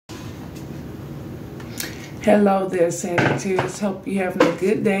Hello there, Sagittarius. Hope you're having a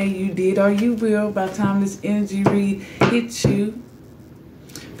good day. You did or you will by the time this energy read hits you.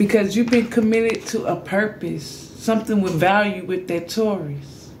 Because you've been committed to a purpose. Something with value with that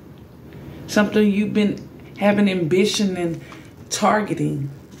Taurus. Something you've been having ambition and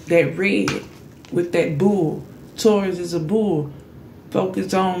targeting. That red with that bull. Taurus is a bull.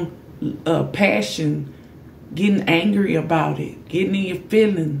 Focus on passion. Getting angry about it. Getting in your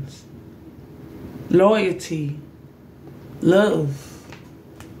feelings. Loyalty, love,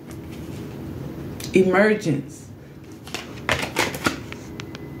 emergence.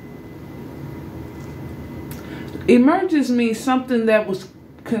 Emergence means something that was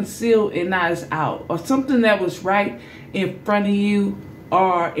concealed and now is out, or something that was right in front of you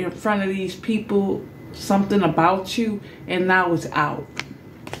or in front of these people, something about you, and now it's out.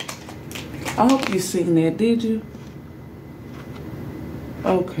 I hope you seen that, did you?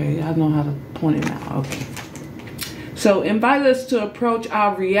 Okay, I know how to point it out. Okay. So invite us to approach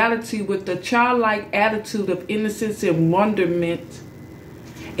our reality with the childlike attitude of innocence and wonderment,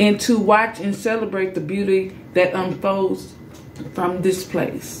 and to watch and celebrate the beauty that unfolds from this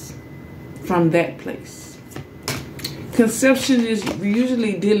place, from that place. Conception is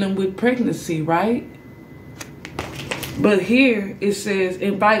usually dealing with pregnancy, right? But here it says,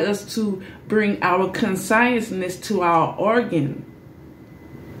 invite us to bring our consciousness to our organ.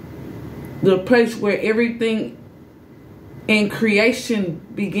 The place where everything in creation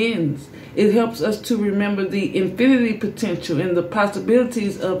begins. It helps us to remember the infinity potential and the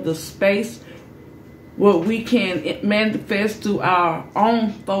possibilities of the space what we can manifest through our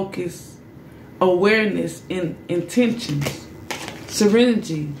own focus, awareness, and intentions.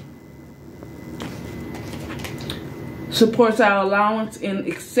 Serenity supports our allowance and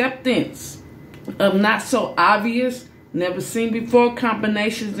acceptance of not so obvious, never seen before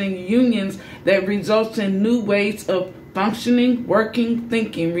combinations and unions that results in new ways of functioning, working,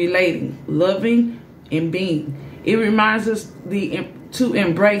 thinking, relating, loving, and being. It reminds us to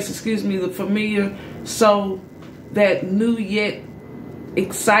embrace, the familiar so that new yet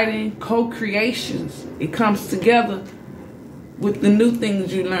exciting co-creations. It comes together with the new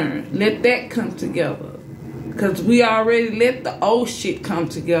things you learn. Let that come together. Because we already let the old shit come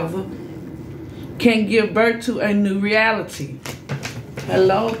together. Can give birth to a new reality.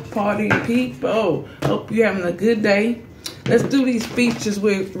 Hello, party people. Hope you're having a good day. Let's do these features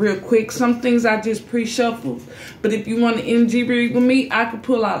real quick. Some things I just pre-shuffled. But if you want an energy read with me, I could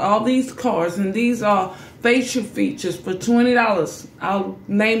pull out all these cards. And these are facial features for $20. I'll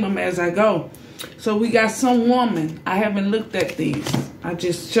name them as I go. So we got some woman. I haven't looked at these. I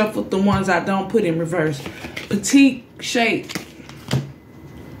just shuffled the ones I don't put in reverse. Petite shape.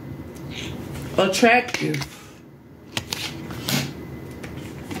 Attractive.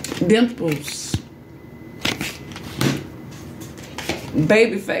 Dimples.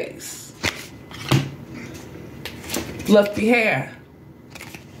 Baby face. Fluffy hair.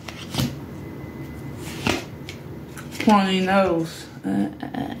 Pointy nose.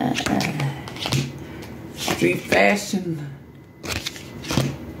 Street fashion.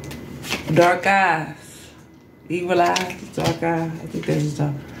 Dark eyes. Evil eyes. Dark eyes. I think that's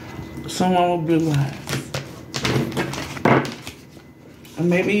dark. Someone with blue eyes. Or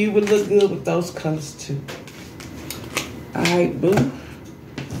maybe you would look good with those colors too. Alright, boo.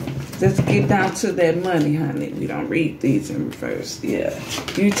 Let's get down to that money, honey. We don't read these in reverse. Yeah.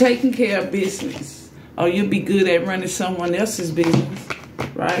 You're taking care of business. Or you'll be good at running someone else's business.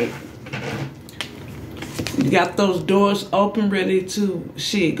 Right? You got those doors open, ready to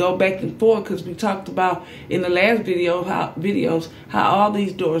go back and forth, because we talked about in the last video how all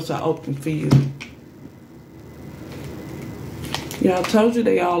these doors are open for you. Y'all told you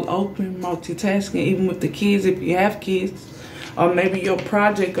they all open, multitasking, even with the kids if you have kids, or maybe your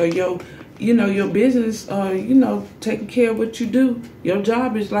project or your business, or taking care of what you do. Your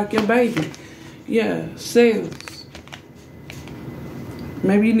job is like your baby. Yeah, sales.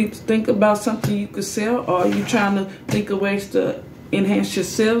 Maybe you need to think about something you could sell, or you're trying to think of ways to enhance your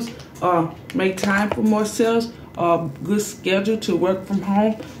sales, or make time for more sales, or good schedule to work from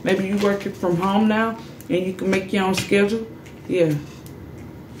home. Maybe you're working from home now, and you can make your own schedule. Yeah.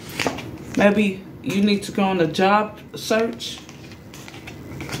 Maybe you need to go on a job search.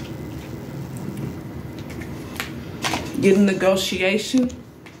 Get a negotiation.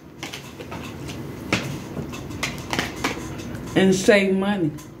 And save money.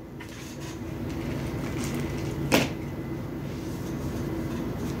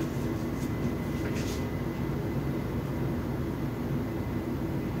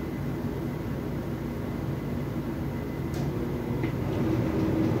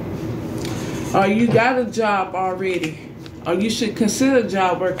 Or you got a job already. Or you should consider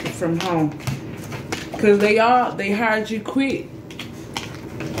job working from home. Because they hired you quick.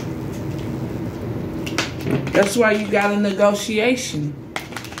 That's why you got a negotiation.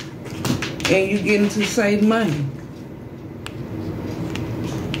 And you getting to save money.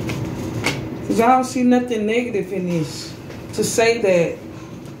 Because I don't see nothing negative in this. To say that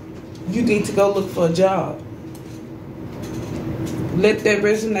you need to go look for a job. Let that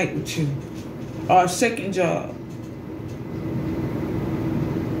resonate with you. Or a second job.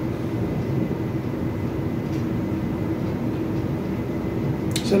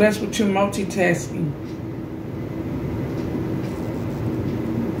 So that's what you're multitasking.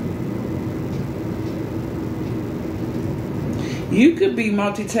 You could be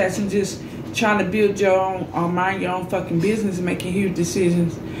multitasking, just trying to build your own or mind your own fucking business and making huge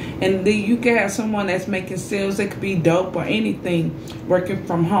decisions. And then you can have someone that's making sales. They could be dope or anything, working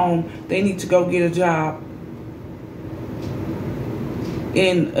from home. They need to go get a job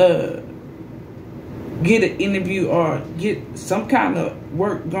and get an interview or get some kind of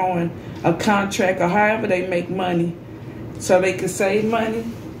work going, a contract or however they make money so they can save money.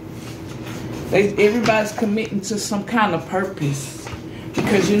 Everybody's committing to some kind of purpose.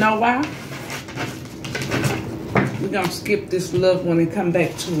 Because you know why? We're going to skip this love one and come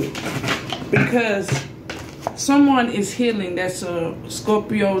back to it. Because someone is healing. That's a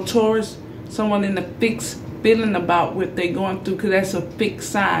Scorpio, Taurus. Someone in the fixed feeling about what they're going through. Because that's a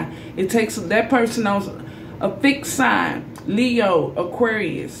fixed sign. It takes that person on a fixed sign. Leo,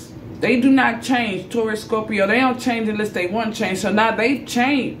 Aquarius. They do not change. Taurus, Scorpio. They don't change unless they want to change. So now they've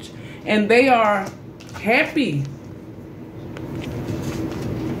changed. And they are happy.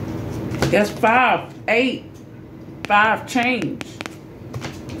 That's 5, 8, 5 change.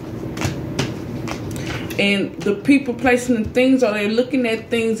 And the people placing the things, or they're looking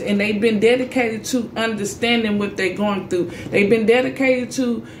at things, and they've been dedicated to understanding what they're going through. They've been dedicated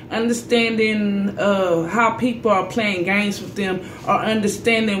to understanding how people are playing games with them, or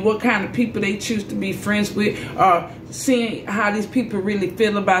understanding what kind of people they choose to be friends with, or seeing how these people really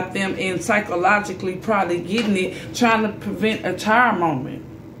feel about them, and psychologically probably getting it, trying to prevent a tire moment.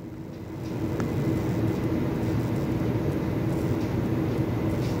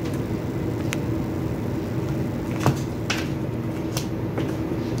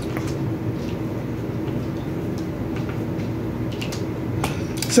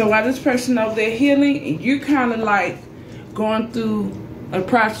 So while this person over there healing, you're kind of like going through a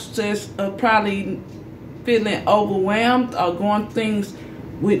process of probably feeling overwhelmed or going things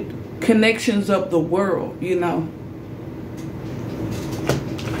with connections of the world, you know.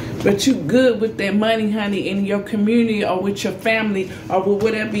 But you good with that money, honey, in your community or with your family or with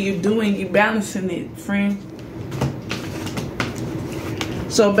whatever you're doing, you balancing it, friend.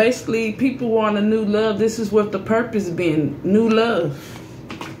 So basically, people want a new love. This is what the purpose been. New love.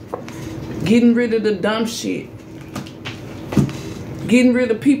 Getting rid of the dumb shit. Getting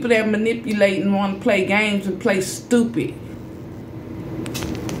rid of people that manipulate and want to play games and play stupid.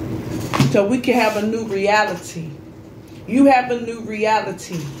 So we can have a new reality. You have a new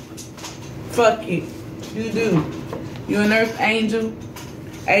reality. Fuck it. You do. You're an earth angel,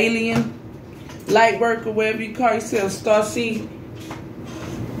 alien, light worker, whatever you call yourself, starseed.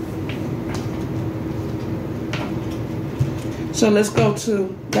 So let's go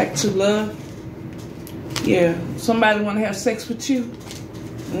back to love. Yeah, somebody want to have sex with you?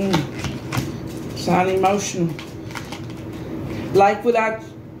 Sound emotional. Life without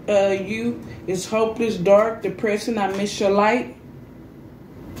you is hopeless, dark, depressing. I miss your light.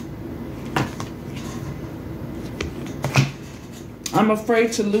 I'm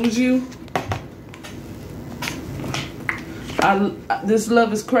afraid to lose you. This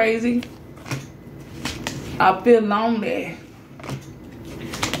love is crazy. I feel lonely.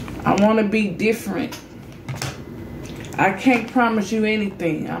 I want to be different. I can't promise you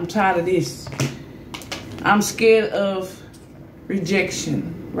anything. I'm tired of this. I'm scared of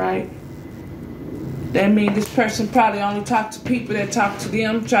rejection, right? That means this person probably only talk to people that talk to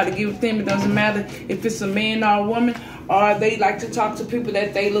them, try to give them. It doesn't matter if it's a man or a woman, or they like to talk to people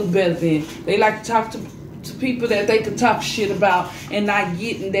that they look better than. They like to talk to people that they can talk shit about, and not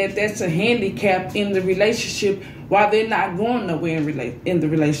getting that that's a handicap in the relationship while they're not going nowhere in the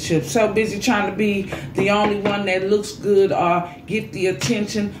relationship. So busy trying to be the only one that looks good or get the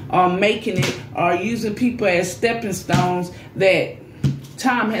attention or making it or using people as stepping stones that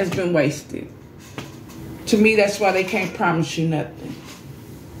time has been wasted. To me, that's why they can't promise you nothing.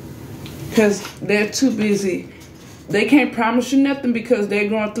 Because they're too busy. They can't promise you nothing because they're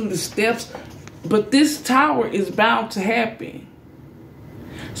going through the steps. But this tower is bound to happen.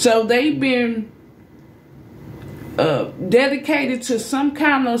 So they've been dedicated to some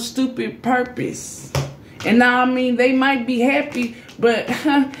kind of stupid purpose. And now, I mean, they might be happy, but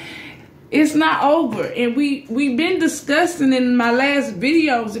it's not over. And we've been discussing in my last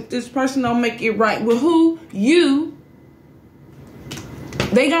videos, if this person don't make it right with who? You.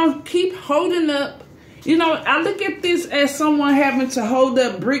 They gonna keep holding up. You know, I look at this as someone having to hold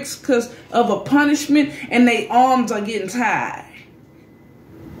up bricks because of a punishment, and their arms are getting tired.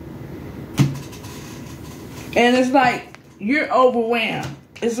 And it's like, you're overwhelmed.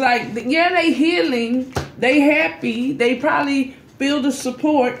 It's like, yeah, they healing, they happy, they probably feel the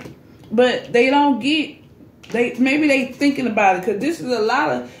support, but they don't get, maybe they thinking about it, because this is a lot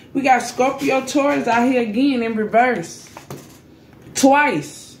of, we got Scorpio Taurus out here again in reverse.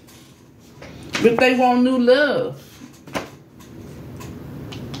 Twice. But they want new love.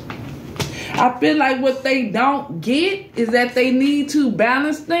 I feel like what they don't get is that they need to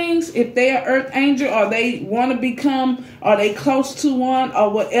balance things. If they're Earth Angel, or they want to become, or they close to one,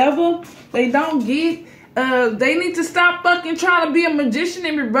 or whatever, they don't get. They need to stop fucking trying to be a magician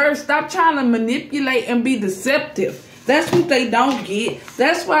in reverse. Stop trying to manipulate and be deceptive. That's what they don't get.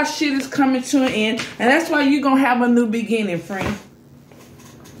 That's why shit is coming to an end. And that's why you're going to have a new beginning, friend.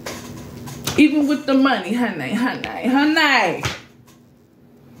 Even with the money, honey.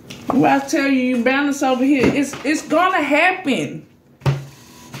 Well, I tell you, you balance over here. It's gonna happen.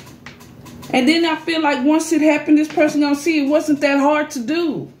 And then I feel like once it happened, this person gonna see it wasn't that hard to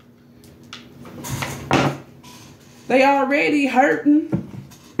do. They already hurting.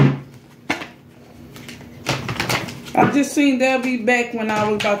 I just seen they'll be back when I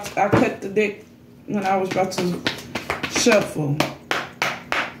was about to, I cut the deck when I was about to shuffle.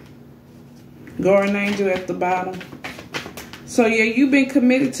 Guardian angel at the bottom. So yeah, you've been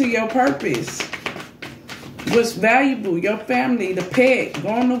committed to your purpose. What's valuable, your family, the pet,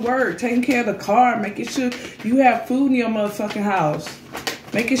 going to work, taking care of the car, making sure you have food in your motherfucking house,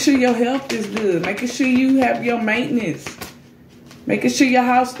 making sure your health is good, making sure you have your maintenance, making sure your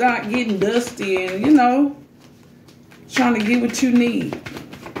house not getting dusty, and you know, trying to get what you need.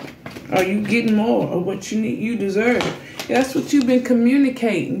 Or you getting more of what you need, you deserve. That's what you've been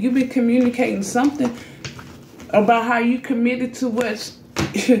communicating. You've been communicating something about how you committed to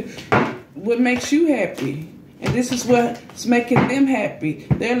what makes you happy. And this is what's making them happy.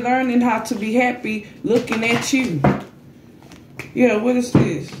 They're learning how to be happy looking at you. Yeah, what is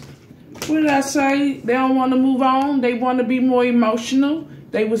this? What did I say? They don't want to move on. They want to be more emotional.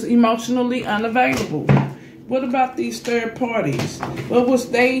 They was emotionally unavailable. What about these third parties? What was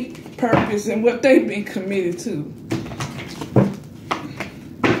their purpose and what they've been committed to?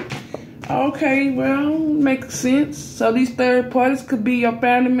 Okay, well, makes sense. So these third parties could be your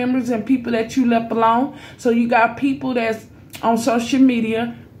family members and people that you left alone. So you got people that's on social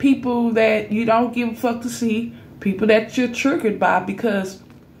media, people that you don't give a fuck to see, people that you're triggered by, because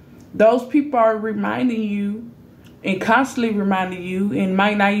those people are reminding you and constantly reminding you, and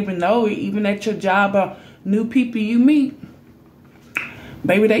might not even know it, even at your job or new people you meet.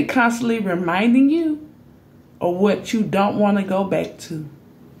 Maybe they constantly reminding you of what you don't want to go back to.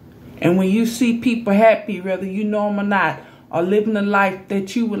 And when you see people happy, whether you know them or not, or living the life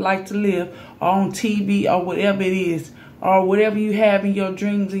that you would like to live, or on TV, or whatever it is, or whatever you have in your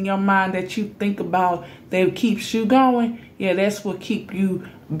dreams, in your mind that you think about that keeps you going, yeah, that's what keep you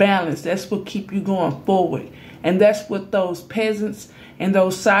balanced. That's what keep you going forward. And that's what those peasants and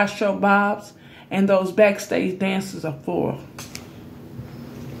those sideshow bobs and those backstage dancers are for.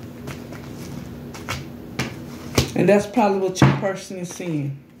 And that's probably what your person is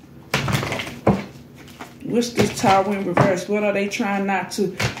seeing. What's this Tower in reverse? What are they trying not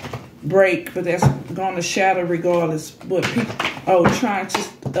to break, but that's going to shatter regardless? What people, trying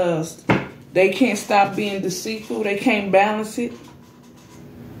to, they can't stop being deceitful. They can't balance it.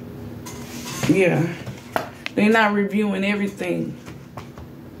 Yeah. They're not reviewing everything.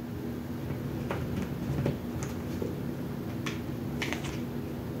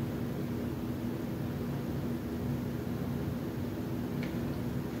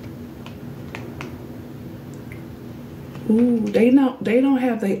 Ooh, they don't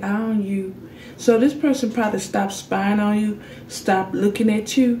have their eye on you. So this person probably stopped spying on you, stopped looking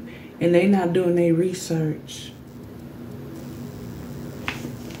at you, and they not doing their research.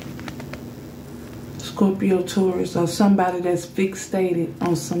 Scorpio, Taurus, or somebody that's fixated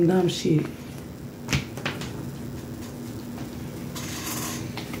on some dumb shit.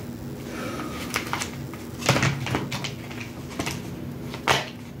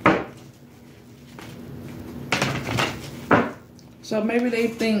 So maybe they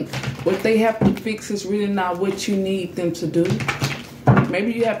think what they have to fix is really not what you need them to do.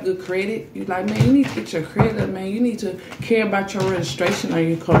 Maybe you have good credit. You're like, man, you need to get your credit, man. You need to care about your registration on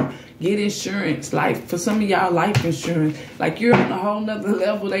your car. Get insurance. Like, for some of y'all, life insurance. Like, you're on a whole nother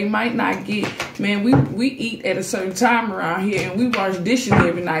level. They might not get, man, we eat at a certain time around here, and we wash dishes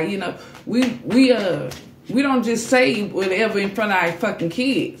every night. You know, we don't just say whatever in front of our fucking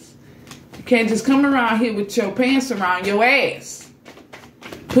kids. You can't just come around here with your pants around your ass.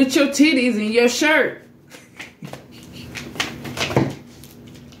 Put your titties in your shirt.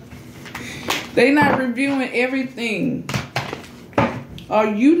 They not reviewing everything. Are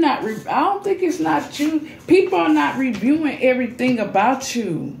you not? I don't think it's not you. People are not reviewing everything about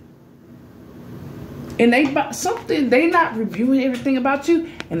you. And they not reviewing everything about you,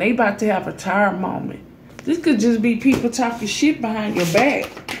 and they about to have a tired moment. This could just be people talking shit behind your back.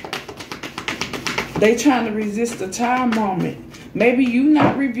 They trying to resist the tired moment. Maybe you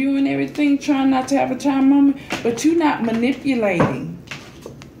not reviewing everything, trying not to have a tired moment, but you not manipulating.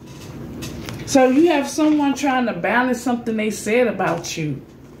 So you have someone trying to balance something they said about you,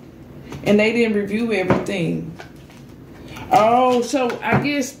 and they didn't review everything. Oh, so I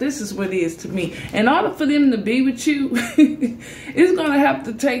guess this is what it is to me. In order for them to be with you, it's going to have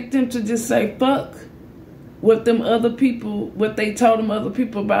to take them to just say, fuck what them other people, what they told them other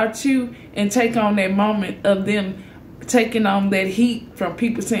people about you, and take on that moment of them taking on that heat from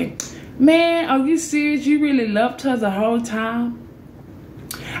people saying, man, are you serious? You really loved her the whole time?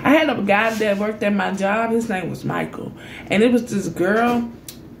 I had a guy that worked at my job. His name was Michael. And it was this girl.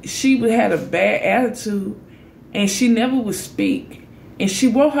 She had a bad attitude. And she never would speak. And she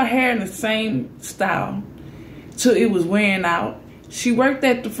wore her hair in the same style till it was wearing out. She worked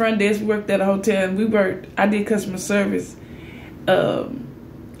at the front desk. We worked at a hotel. And I did customer service in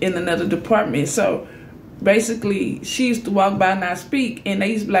another department. So basically, she used to walk by and not speak. And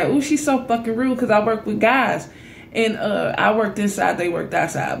they used to be like, oh, she's so fucking rude, because I work with guys. And I worked inside, they worked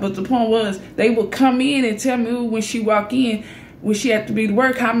outside. But the point was, they would come in and tell me when she walked in, when she had to be to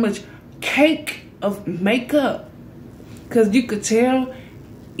work, how much cake of makeup. Because you could tell,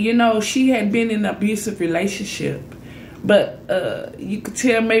 you know, she had been in an abusive relationship. But you could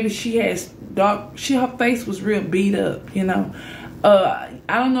tell maybe she has her face was real beat up, you know. I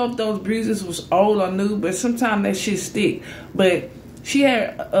don't know if those bruises was old or new, but sometimes that shit stick. But she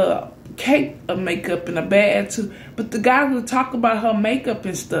had cake of makeup and a bad attitude, but the guy would talk about her makeup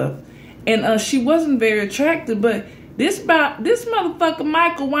and stuff, and she wasn't very attractive. But this motherfucker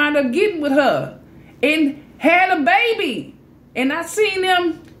Michael wound up getting with her and had a baby, and I seen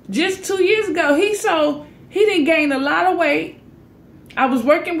him just 2 years ago. He didn't gain a lot of weight. I was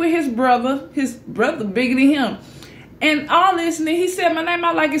working with his brother bigger than him, and all this, and then he said my name.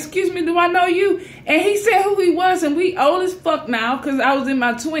 I was like, excuse me, do I know you? And he said who he was, and we old as fuck now, because I was in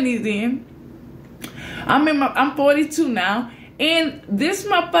my 20s then. I'm 42 now. And this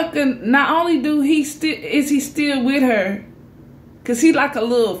motherfucker, not only is he still with her, because he like a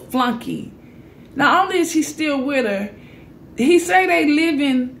little flunky. Not only is he still with her, he say they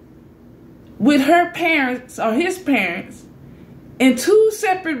living with her parents or his parents in 2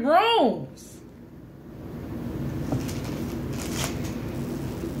 separate rooms.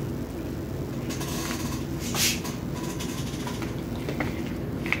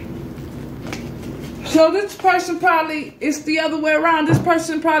 So this person probably, it's the other way around. This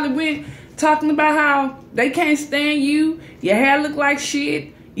person probably went talking about how they can't stand you. Your hair look like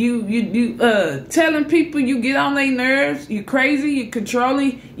shit. You telling people you get on their nerves. You crazy. You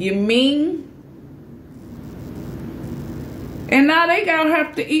controlling. You mean. And now they gonna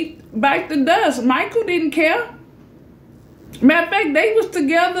have to bite the dust. Michael didn't care. Matter of fact, they was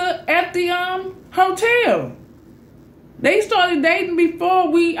together at the hotel. They started dating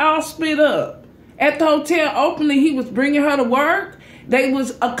before we all split up. At the hotel, openly, he was bringing her to work. They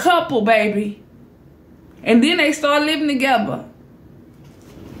was a couple, baby. And then they started living together.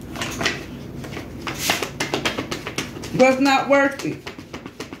 But it's not worth it.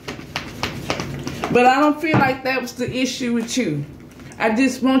 But I don't feel like that was the issue with you. I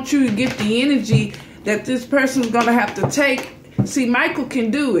just want you to get the energy that this person's going to have to take. See, Michael can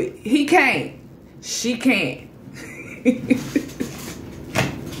do it. He can't. She can't.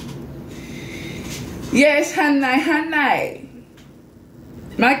 Yes, honey.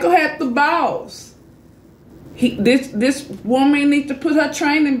 Michael had the balls. This woman needs to put her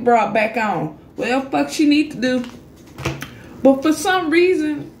training bra back on. Well, fuck she need to do. But for some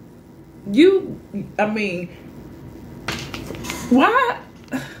reason, why?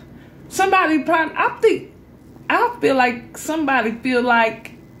 Somebody probably, I feel like somebody feel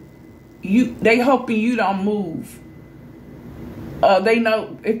like they hoping you don't move. They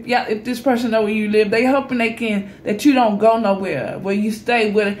know if this person know where you live, they hoping that you don't go nowhere, where you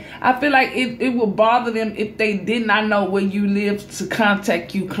stay with it. I feel like it will bother them if they did not know where you live to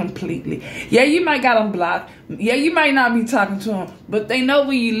contact you completely. Yeah, you might got them blocked. Yeah, you might not be talking to them, but they know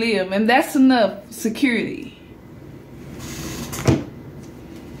where you live, and that's enough security.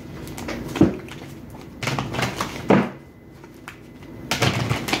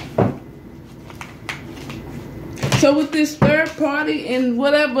 So with this third party and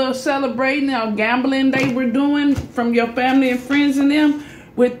whatever celebrating or gambling they were doing from your family and friends and them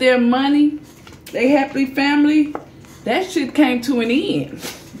with their money, they happy family, that shit came to an end.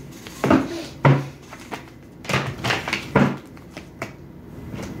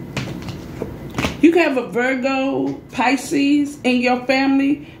 You can have a Virgo, Pisces in your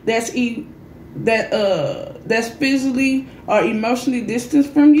family that's physically or emotionally distant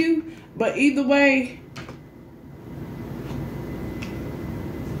from you, but either way,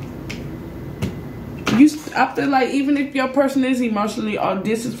 I feel like even if your person is emotionally or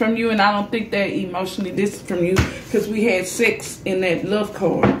distant from you, and I don't think they're emotionally distant from you because we had sex in that love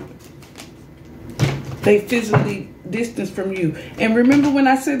card, they physically distant from you. And remember when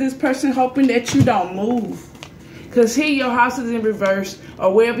I said this person hoping that you don't move, because here your house is in reverse,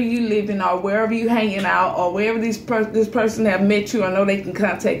 or wherever you living, or wherever you hanging out, or wherever this person have met you, I know they can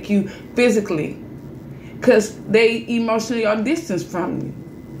contact you physically because they emotionally are distant from you.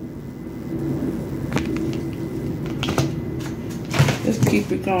 Let's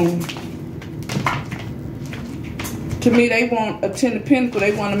keep it going. To me, they want a 10 of Pentacles.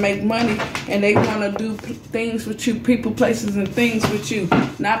 They want to make money, and they want to do things with you, people, places, and things with you.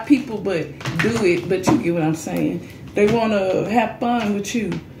 Not people, but do it. But you get what I'm saying. They want to have fun with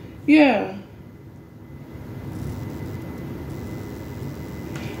you. Yeah.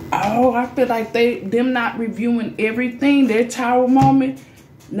 Oh, I feel like them not reviewing everything. Their Tower moment,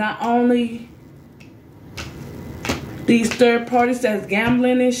 not only these third parties that's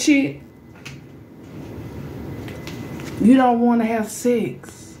gambling and shit. You don't want to have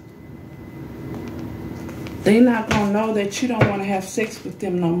sex. They not going to know that you don't want to have sex with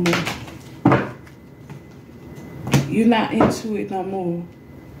them no more. You're not into it no more.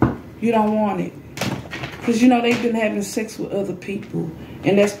 You don't want it. Because you know they've been having sex with other people.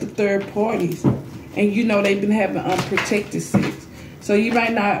 And that's the third parties. And you know they've been having unprotected sex. So you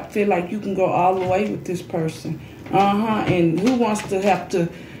might not feel like you can go all the way with this person. And who wants to have to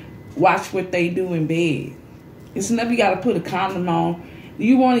watch what they do in bed? It's enough you got to put a condom on.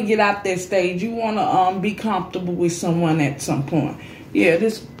 You want to get out that stage. You want to be comfortable with someone at some point. Yeah,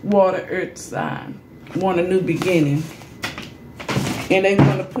 this water earth sign want a new beginning. And they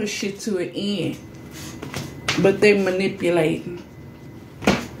want to push shit to an end. But they manipulating.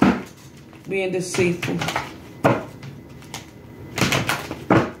 Being deceitful.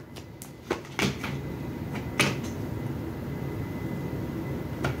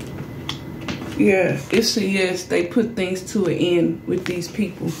 Yeah, it's a yes. They put things to an end with these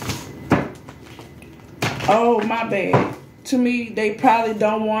people. Oh, my bad. To me, they probably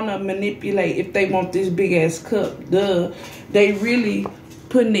don't want to manipulate if they want this big ass cup. Duh. They really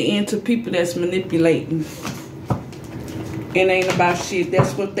putting the end to people that's manipulating. It ain't about shit.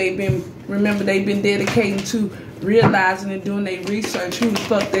 That's what they've been, remember, they've been dedicating to realizing and doing their research. Who the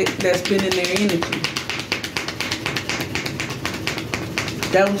fuck that's been in their energy.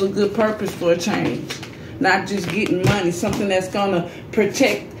 That was a good purpose for a change. Not just getting money. Something that's going to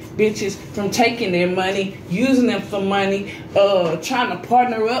protect bitches from taking their money, using them for money, trying to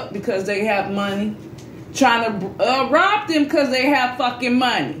partner up because they have money, trying to rob them because they have fucking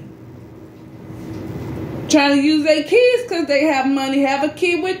money, trying to use their kids because they have money, have a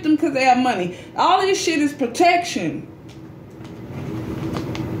kid with them because they have money. All this shit is protection.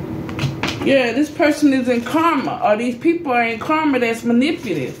 Yeah, this person is in karma, or these people are in karma that's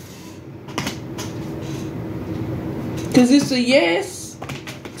manipulative. Because it's a yes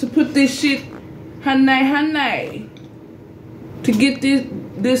to put this shit, honey, to get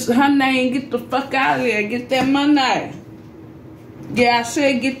this honey and get the fuck out of there, get that money. Yeah, I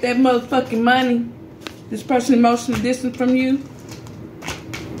said get that motherfucking money. This person emotionally distant from you.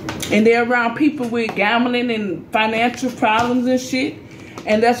 And they're around people with gambling and financial problems and shit.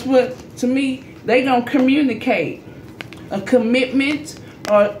 And that's what, to me, they gonna communicate a commitment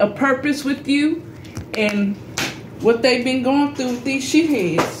or a purpose with you and what they've been going through with these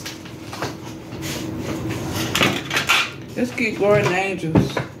shitheads. Let's get guardian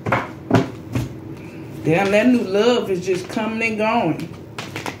angels. Damn, that new love is just coming and going.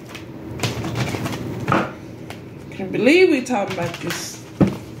 Can't believe we talking about this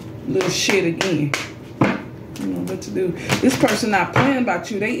little shit again. Let don't know what to do. This person not playing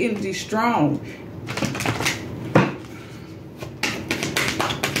about you. They energy strong.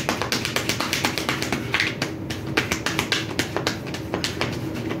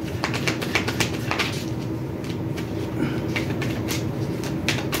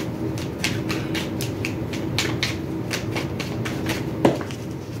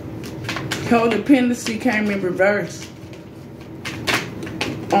 Codependency came in reverse.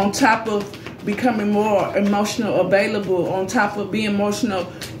 On top of becoming more emotional available, on top of being more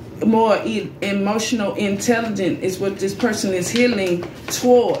emotional intelligent is what this person is healing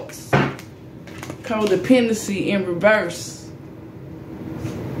towards. Codependency in reverse.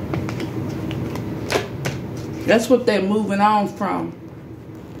 That's what they're moving on from.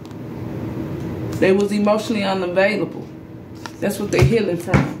 They was emotionally unavailable. That's what they're healing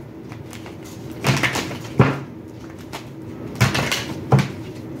from.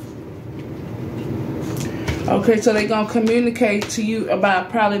 Okay, so they're going to communicate to you about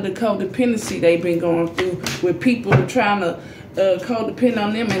probably the codependency they've been going through with people trying to codepend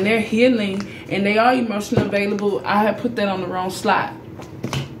on them, and they're healing and they are emotionally available. I have put that on the wrong slide.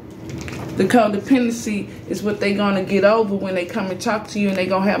 The codependency is what they're going to get over when they come and talk to you, and they're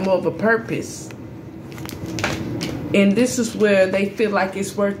going to have more of a purpose. And this is where they feel like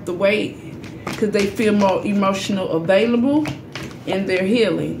it's worth the wait because they feel more emotional available and they're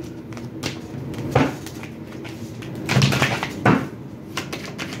healing.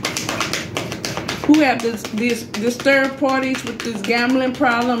 Who have this third parties with this gambling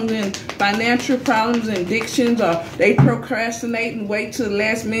problems and financial problems and addictions, or they procrastinate and wait till the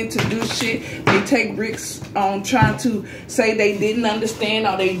last minute to do shit. They take risks on trying to say they didn't understand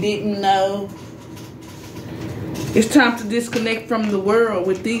or they didn't know. It's time to disconnect from the world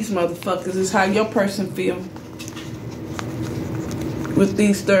with these motherfuckers. Is how your person feel with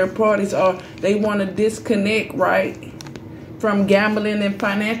these third parties, or they want to disconnect, right, from gambling and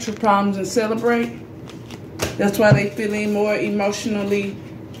financial problems and celebrate. That's why they feeling more emotionally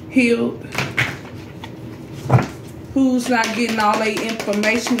healed. Who's not getting all their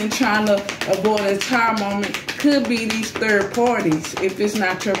information and trying to avoid a tower moment could be these third parties if it's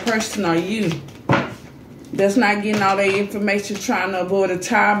not your person or you. That's not getting all their information trying to avoid a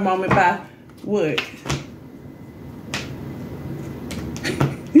tower moment by what?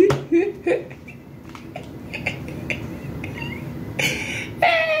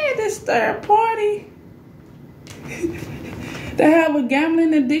 Hey, this third party. They have a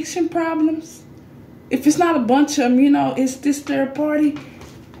gambling addiction problems. If it's not a bunch of them, you know, it's this third party.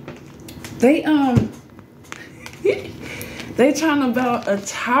 They they trying to build a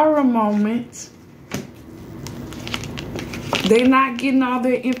tower moment. They're not getting all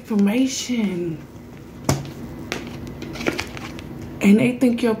their information. And they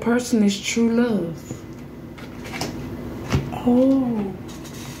think your person is true love. Oh.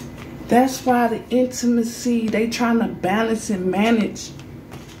 That's why the intimacy, they trying to balance and manage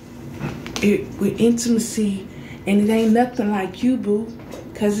it with intimacy. And it ain't nothing like you, boo.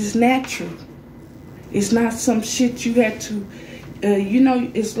 Because it's natural. It's not some shit you had to, you know,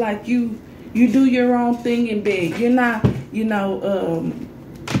 it's like you do your own thing in bed. You're not, you know,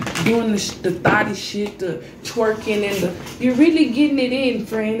 doing the thotty shit, the twerking, and you're really getting it in,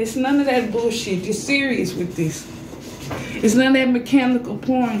 friend. It's none of that bullshit. You're serious with this. It's none of that mechanical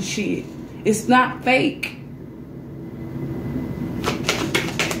porn shit. It's not fake.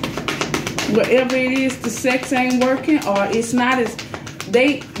 Whatever it is, the sex ain't working, or it's not as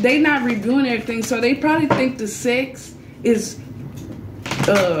they not reviewing everything, so they probably think the sex is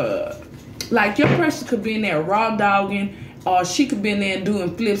like your person could be in there raw dogging, or she could be in there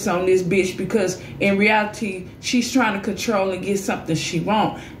doing flips on this bitch, because in reality she's trying to control and get something she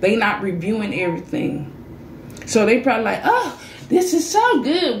want. They not reviewing everything. So they probably like, oh, this is so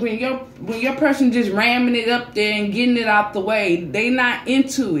good when your person just ramming it up there and getting it out the way. They not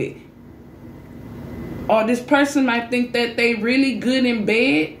into it. Or this person might think that they really good in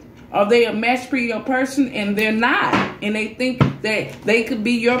bed, or they a match for your person, and they're not. And they think that they could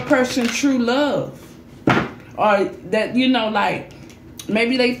be your person true love. Or that, you know, like,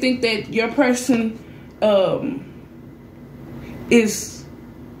 maybe they think that your person is...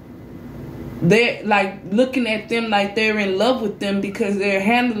 They're like looking at them like they're in love with them because they're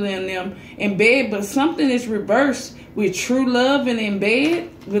handling them in bed. But something is reversed with true love and in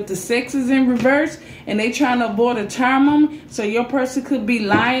bed, with the sex is in reverse, and they trying to avoid a tower moment. So your person could be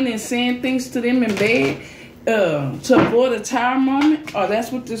lying and saying things to them in bed to avoid a tower moment, or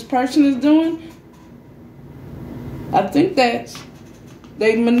that's what this person is doing. I think that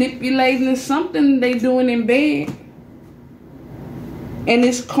they manipulating something they doing in bed, and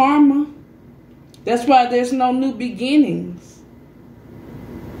it's karma. That's why there's no new beginnings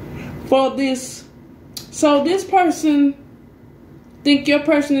for this. So this person think your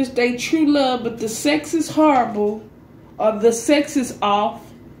person is their true love, but the sex is horrible or the sex is off.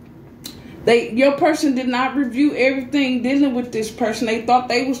 Your person did not review everything dealing with this person. They thought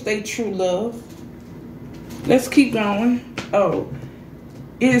they was their true love. Let's keep going. Oh,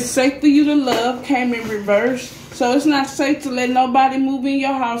 it is safe for you to love came in reverse. So it's not safe to let nobody move in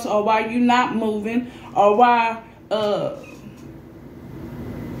your house, or while you're not moving, or while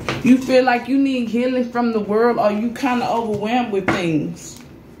you feel like you need healing from the world, or you kind of overwhelmed with things.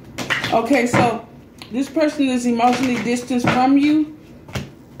 Okay, so this person is emotionally distanced from you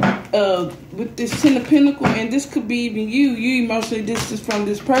with this Ten of Pentacles, and this could be even you. You emotionally distanced from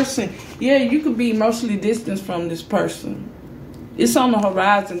this person. Yeah, you could be emotionally distanced from this person. It's on the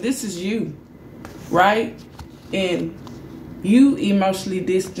horizon. This is you, right? And you emotionally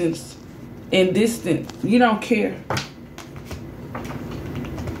distanced and distant. You don't care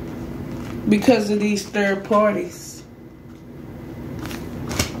because of these third parties.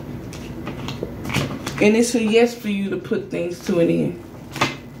 And it's a yes for you to put things to an end.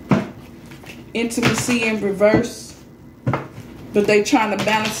 Intimacy in reverse, but they trying to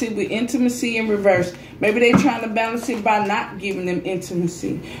balance it with intimacy in reverse. Maybe they trying to balance it by not giving them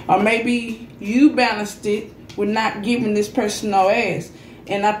intimacy, or maybe you balanced it with not giving this person no ass.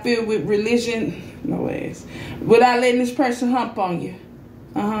 And I feel with religion, no ass, without letting this person hump on you.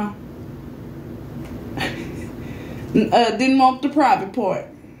 Didn't want the private part.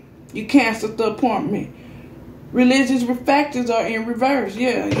 You canceled the appointment. Religious factors are in reverse.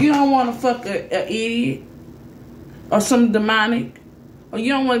 Yeah, you don't want to fuck a idiot or some demonic, or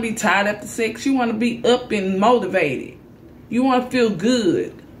you don't want to be tired after sex. You want to be up and motivated. You want to feel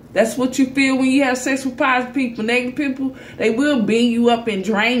good. That's what you feel when you have sex with positive people. Negative people, they will beat you up and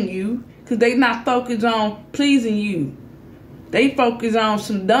drain you because they not focused on pleasing you. They focus on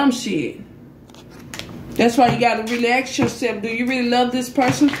some dumb shit. That's why you got to really ask yourself, do you really love this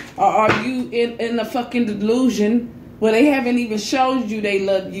person? Or are you in a fucking delusion where they haven't even showed you they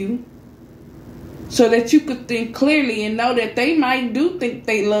love you? So that you could think clearly and know that they might do think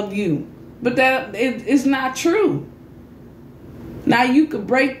they love you. But that it's not true. Now you could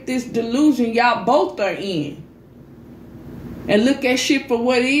break this delusion y'all both are in. And look at shit for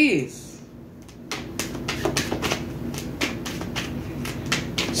what it is.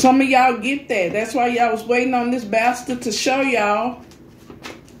 Some of y'all get that. That's why y'all was waiting on this bastard to show y'all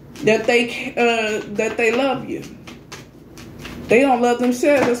that they love you. They don't love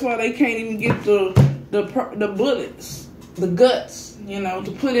themselves. That's why they can't even get the bullets, the guts, you know,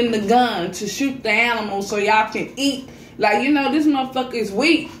 to put in the gun to shoot the animal so y'all can eat. Like, you know, this motherfucker is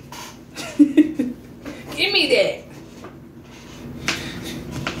weak. Give me that.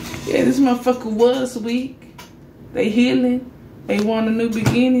 Yeah, this motherfucker was weak. They healing. They want a new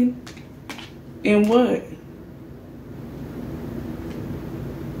beginning. And what?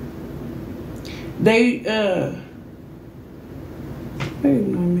 They, wait a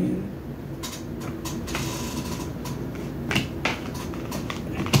minute.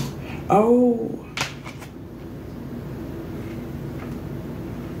 Oh.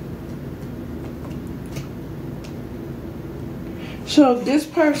 So this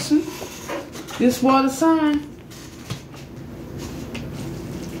person, this water sign,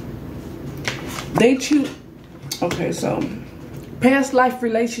 they choose. Okay, so past life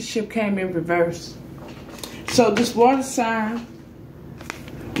relationship came in reverse. So this water sign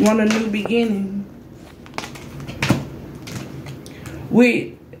want a new beginning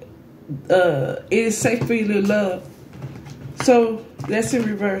with it is safe for you to love. So that's in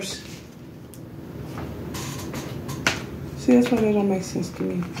reverse. See, that's why that don't make sense to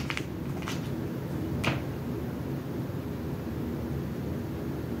me.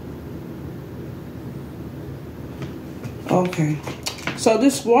 Okay. So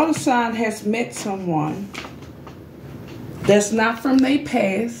this water sign has met someone that's not from their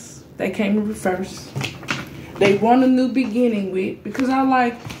past. They came in reverse. They want a new beginning with, because I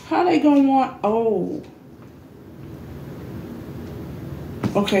like, how they gonna want, oh.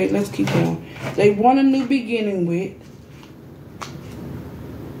 Okay, let's keep going. They want a new beginning with.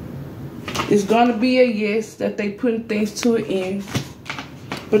 It's gonna be a yes that they putting things to an end.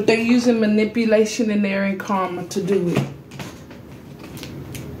 But they're using manipulation and they're in karma to do it.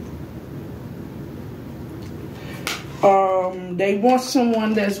 They want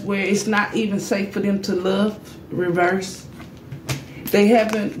someone that's where it's not even safe for them to love, reverse. They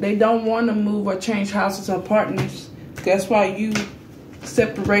don't want to move or change houses or partners. That's why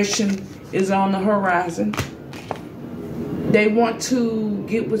separation is on the horizon. They want to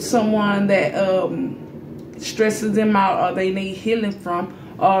get with someone that stresses them out, or they need healing from.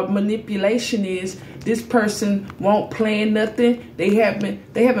 Or manipulation is this person won't plan nothing. They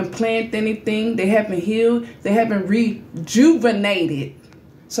haven't planned anything. They haven't healed. They haven't rejuvenated.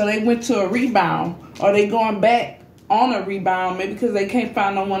 So they went to a rebound, or they going back on a rebound, maybe because they can't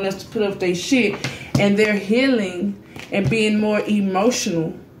find no one else to put up their shit, and they're healing and being more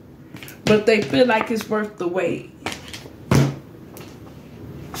emotional, but they feel like it's worth the wait.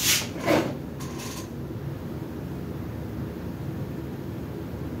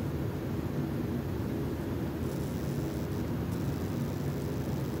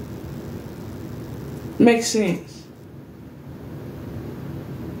 Makes sense.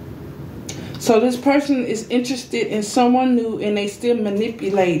 So this person is interested in someone new, and they still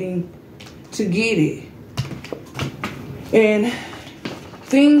manipulating to get it. And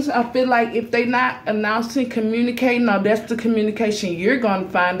things, I feel like if they not announcing, communicating, or that's the communication you're going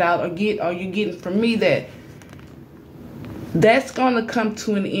to find out or get, or you're getting from me, that's going to come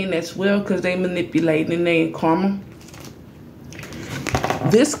to an end as well, because they manipulating and they in karma.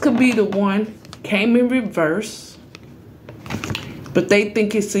 This could be the one, came in reverse. But they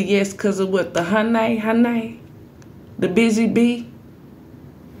think it's a yes because of what? The honey, the busy bee.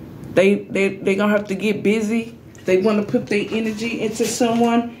 They gonna have to get busy. They want to put their energy into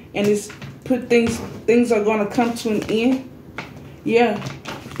someone, and things are gonna come to an end. Yeah,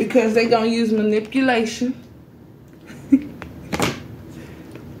 because they gonna use manipulation.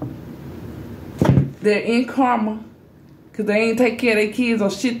 They're in karma because they ain't take care of their kids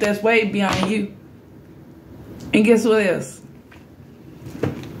or shit that's way beyond you. And guess what else?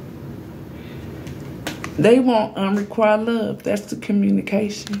 They want unrequited love. That's the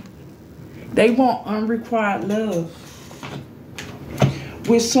communication. They want unrequited love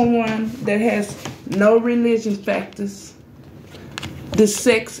with someone that has no religion factors. The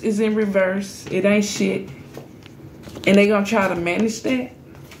sex is in reverse. It ain't shit. And they gonna try to manage that.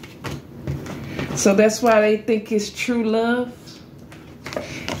 So that's why they think it's true love.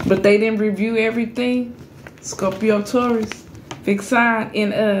 But they didn't review everything. Scorpio, Taurus, fixed sign,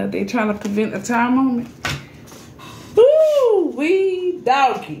 and they trying to prevent a time moment. Woo, we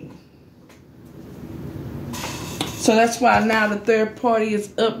doggy. So that's why now the third party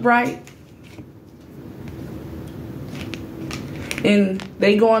is upright. And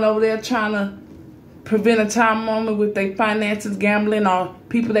they going over there trying to prevent a time moment with their finances, gambling, or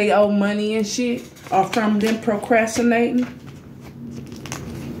people they owe money and shit, or from them procrastinating.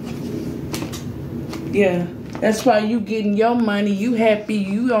 Yeah, that's why you getting your money, you happy,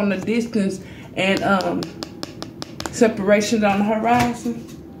 you on the distance, and separations on the horizon.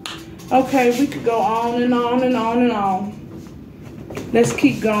 Okay, we could go on and on and on and on. Let's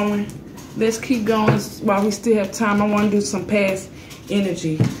keep going. Let's keep going while we still have time. I want to do some past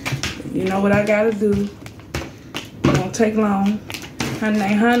energy. You know what I gotta do. It won't take long.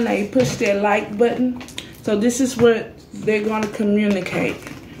 Honey, push that like button. So this is what they're gonna communicate.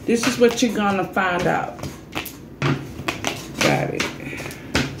 This is what you're gonna find out. Got it.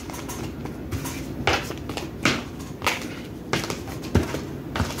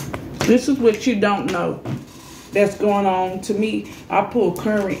 This is what you don't know that's going on. To me, I pull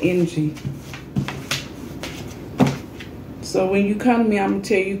current energy. So when you come to me, I'm going to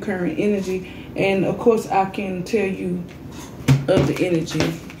tell you current energy. And of course, I can tell you of the energy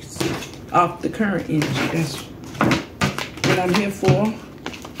off the current energy. That's what I'm here for.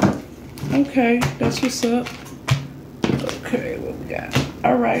 Okay, that's what's up. Okay, what we got?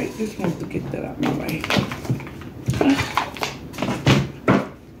 All right, just want to get that out of my way.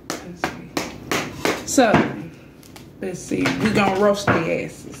 So, let's see. We're going to roast their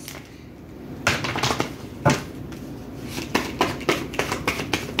asses.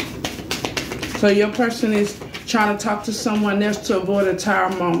 So your person is trying to talk to someone else to avoid a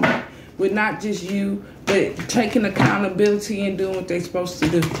tired moment with not just you, but taking accountability and doing what they're supposed to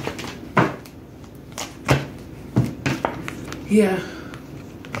do. Yeah.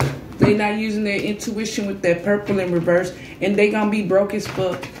 They're not using their intuition with that purple in reverse, and they're going to be broke as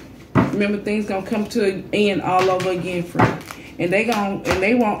fuck. Remember, things gonna come to an end all over again for them. And they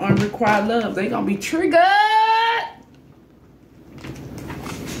want unrequited love. They gonna be triggered.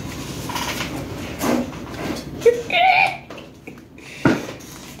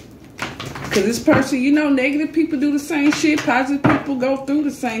 Cause this person, you know, negative people do the same shit. Positive people go through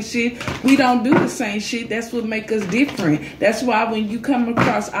the same shit. We don't do the same shit. That's what makes us different. That's why when you come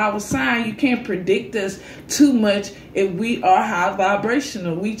across our sign, you can't predict us too much if we are high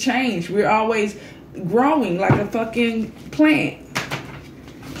vibrational. We change. We're always growing like a fucking plant.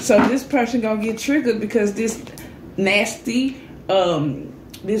 So this person gonna get triggered because this nasty.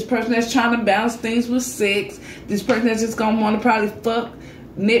 This person that's trying to balance things with sex. This person that's just gonna want to probably fuck,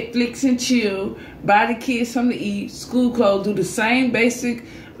 Netflix and chill, buy the kids something to eat, school clothes, do the same basic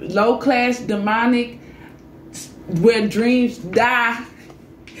low class demonic where dreams die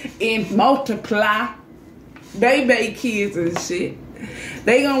and multiply, baby kids and shit.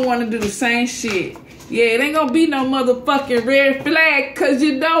 They gonna want to do the same shit. Yeah, it ain't gonna be no motherfucking red flag, cause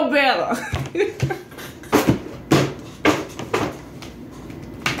you know better.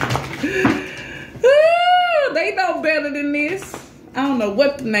 They know better than this. I don't know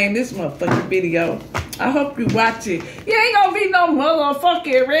what to name this motherfucking video. I hope you watch it. You ain't gonna be no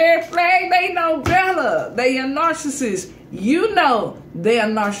motherfucking red flag. They know better. They are narcissists. You know they are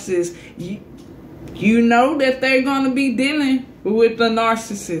narcissists. You know that they're gonna be dealing with the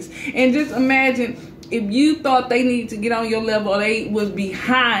narcissist. And just imagine if you thought they need to get on your level, or they was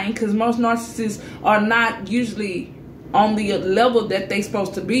behind, because most narcissists are not usually on the level that they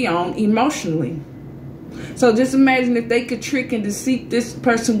supposed to be on emotionally. So just imagine if they could trick and deceive this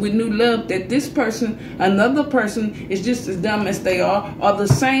person with new love, that this person, another person, is just as dumb as they are, or the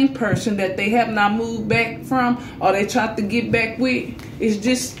same person that they have not moved back from, or they tried to get back with, is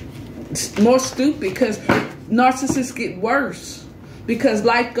just more stupid, because narcissists get worse. Because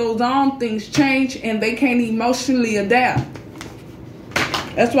life goes on, things change, and they can't emotionally adapt.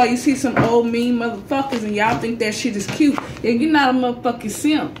 That's why you see some old mean motherfuckers and y'all think that shit is cute. Yeah, you're not a motherfucking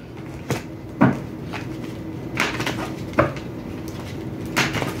simp.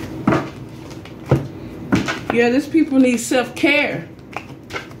 Yeah, these people need self-care.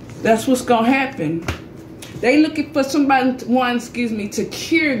 That's what's gonna happen. They looking for somebody, to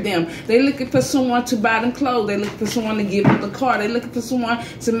cure them. They looking for someone to buy them clothes. They looking for someone to give them the car. They looking for someone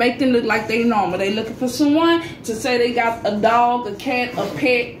to make them look like they normal. They looking for someone to say they got a dog, a cat, a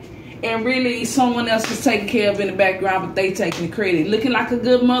pet, and really someone else is taking care of in the background, but they taking the credit. Looking like a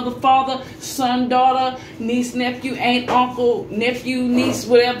good mother, father, son, daughter, niece, nephew, aunt, uncle, nephew, niece,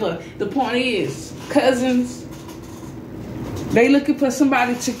 whatever. The point is, cousins. They looking for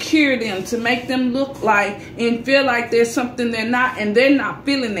somebody to cure them, to make them look like and feel like there's something they're not, and they're not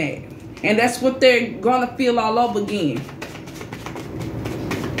feeling that. And that's what they're gonna feel all over again.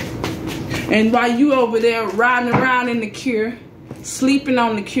 And while you over there riding around in the cure, sleeping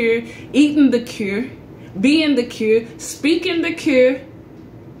on the cure, eating the cure, being the cure, speaking the cure,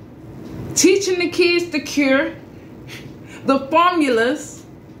 teaching the kids the cure, the formulas,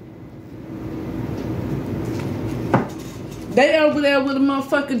 they over there with a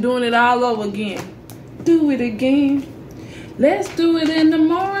motherfucker doing it all over again. Do it again. Let's do it in the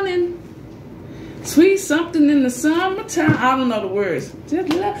morning. Sweet something in the summertime. I don't know the words.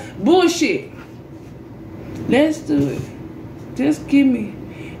 Just bullshit. Let's do it. Just give me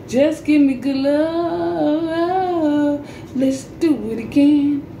good love. Let's do it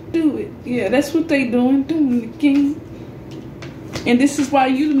again. Do it. Yeah, that's what they doing. Doing it again. And this is why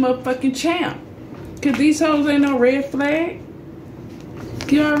you the motherfucking champ. Because these hoes ain't no red flag.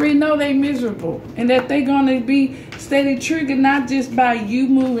 You already know they miserable. And that they going to be steady triggered not just by you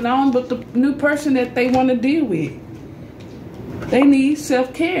moving on, but the new person that they want to deal with. They need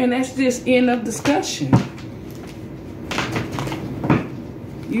self-care, and that's just end of discussion.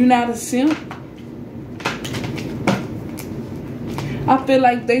 You not a simp. I feel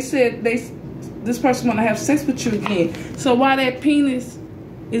like they said this person want to have sex with you again. So why that penis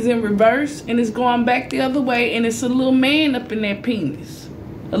is in reverse and it's going back the other way, and it's a little man up in that penis,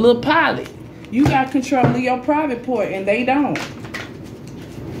 a little pilot. You got control of your private part, and they don't.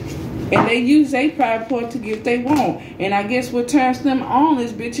 And they use their private part to get what they want. And I guess what turns them on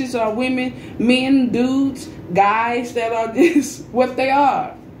is bitches are women, men, dudes, guys that are just what they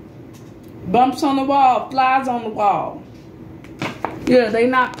are. Bumps on the wall, flies on the wall. Yeah, they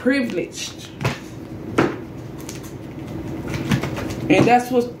not privileged. And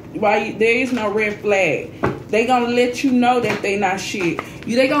that's why there is no red flag. They gonna let you know that they not shit.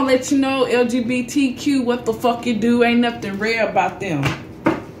 They gonna let you know LGBTQ, what the fuck you do, ain't nothing rare about them.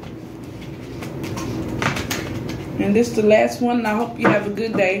 And this is the last one, and I hope you have a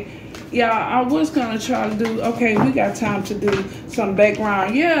good day. Yeah, I was gonna try to do, okay, we got time to do some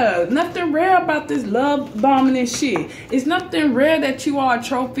background. Yeah, nothing rare about this love bombing and shit. It's nothing rare that you are a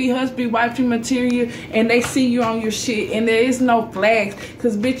trophy, husband, wifey material, and they see you on your shit, and there is no flags,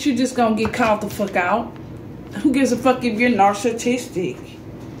 because bitch, you just gonna get called the fuck out. Who gives a fuck if you're narcissistic?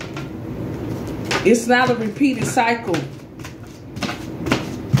 It's not a repeated cycle.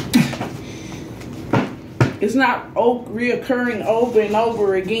 It's not reoccurring over and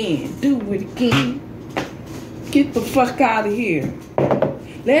over again. Do it again. Get the fuck out of here.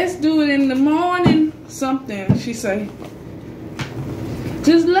 Let's do it in the morning. something. She say,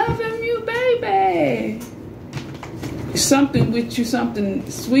 just loving you, baby. Something with you, something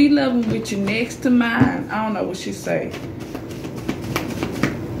sweet loving with you next to mine. I don't know what she say.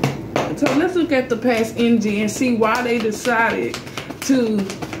 So let's look at the past energy and see why they decided to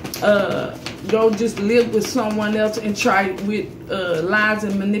go just live with someone else and try with lies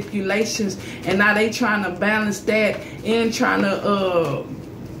and manipulations, and now they trying to balance that and trying to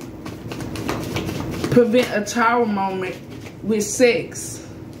prevent a tower moment with sex.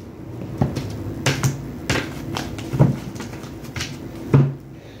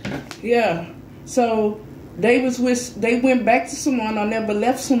 Yeah, so they went back to someone or never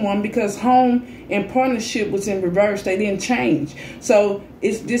left someone because home and partnership was in reverse. They didn't change. So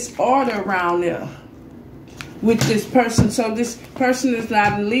it's disorder around there with this person. So this person is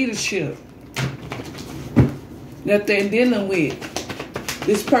not in leadership that they're dealing with.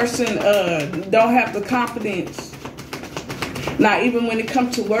 This person don't have the confidence. Now, even when it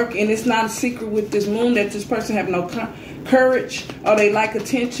comes to work, and it's not a secret with this moon that this person have no courage, or they like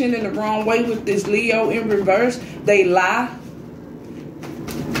attention in the wrong way with this Leo in reverse. They lie.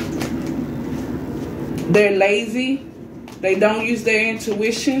 They're lazy. They don't use their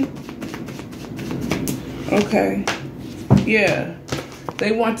intuition. Okay. Yeah.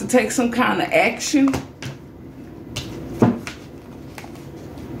 They want to take some kind of action.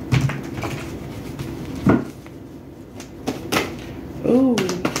 Ooh.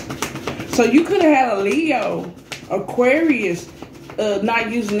 So you could have had a Leo, Aquarius,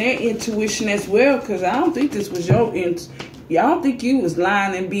 not using their intuition as well, because I don't think this was your I don't think you was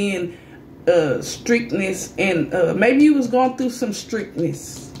lying and being strictness, and maybe you was going through some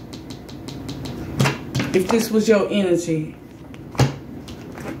strictness if this was your energy.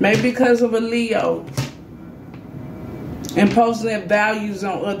 Maybe because of a Leo imposing their values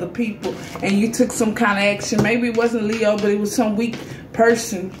on other people, and you took some kind of action. Maybe it wasn't Leo, but it was some weak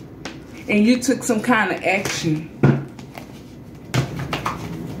person, and you took some kind of action.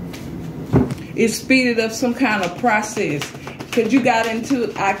 It speeded up some kind of process because you got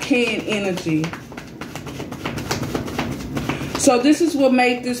into I can energy. So this is what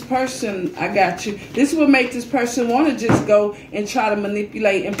made this person, I got you. This is what made this person want to just go and try to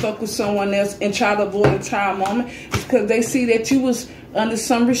manipulate and fuck with someone else and try to avoid a trial moment. It's because they see that you was under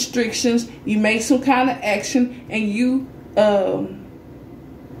some restrictions. You made some kind of action, and you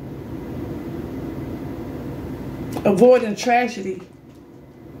avoiding tragedy.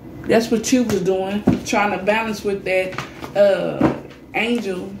 That's what you was doing, trying to balance with that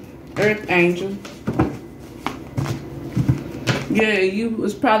angel, earth angel. Yeah, you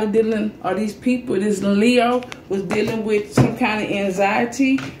was probably dealing, or these people, this Leo was dealing with some kind of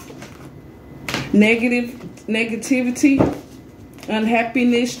anxiety, negativity,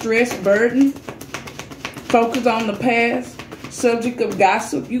 unhappiness, stress, burden, focus on the past, subject of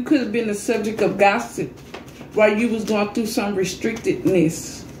gossip. You could have been the subject of gossip while you was going through some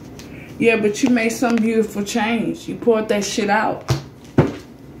restrictedness. Yeah, but you made some beautiful change. You poured that shit out.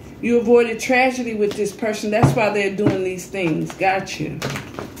 You avoided tragedy with this person. That's why they're doing these things. Gotcha.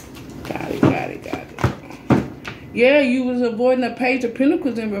 Got it. Yeah, you was avoiding a Page of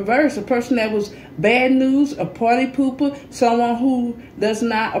Pentacles in reverse. A person that was bad news, a party pooper, someone who does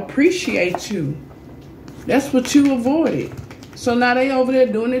not appreciate you. That's what you avoided. So now they over there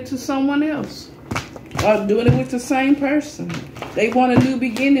doing it to someone else. Or doing it with the same person. They want a new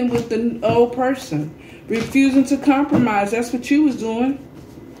beginning with the old person. Refusing to compromise. That's what you was doing.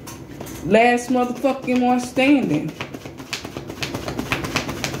 Last motherfucking one standing.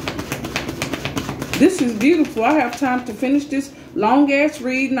 This is beautiful. I have time to finish this long ass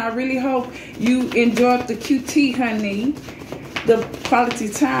read, and I really hope you enjoyed the QT, honey. The quality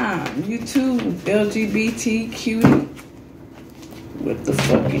time. You too, LGBTQ. What the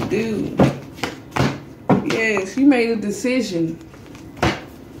fuck you do? Yes, you made a decision.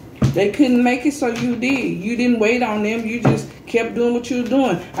 They couldn't make it, so you did. You didn't wait on them. You just kept doing what you were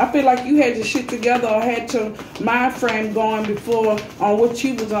doing. I feel like you had your shit together or had your mind frame going before on what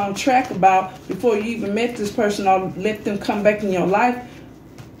you was on track about before you even met this person or let them come back in your life.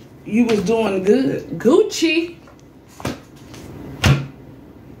 You was doing good. Gucci.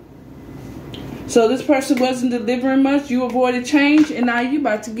 So this person wasn't delivering much. You avoided change, and now you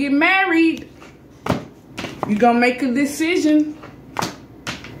about to get married. You gonna make a decision.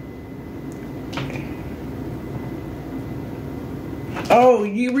 Oh,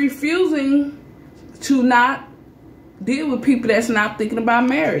 you refusing to not deal with people that's not thinking about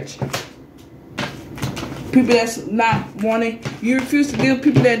marriage. People that's not wanting, you refuse to deal with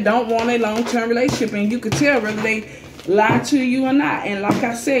people that don't want a long-term relationship, and you could tell whether they lie to you or not. And like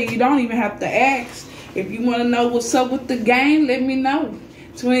I said, you don't even have to ask If you want to know what's up with the game, let me know.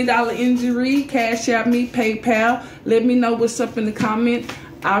 $20 injury, cash out me, PayPal. Let me know what's up in the comment.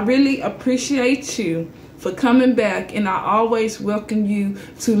 I really appreciate you for coming back, and I always welcome you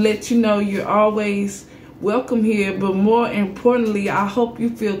to let you know you're always welcome here. But more importantly, I hope you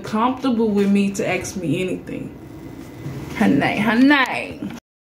feel comfortable with me to ask me anything. Hanay, hanay.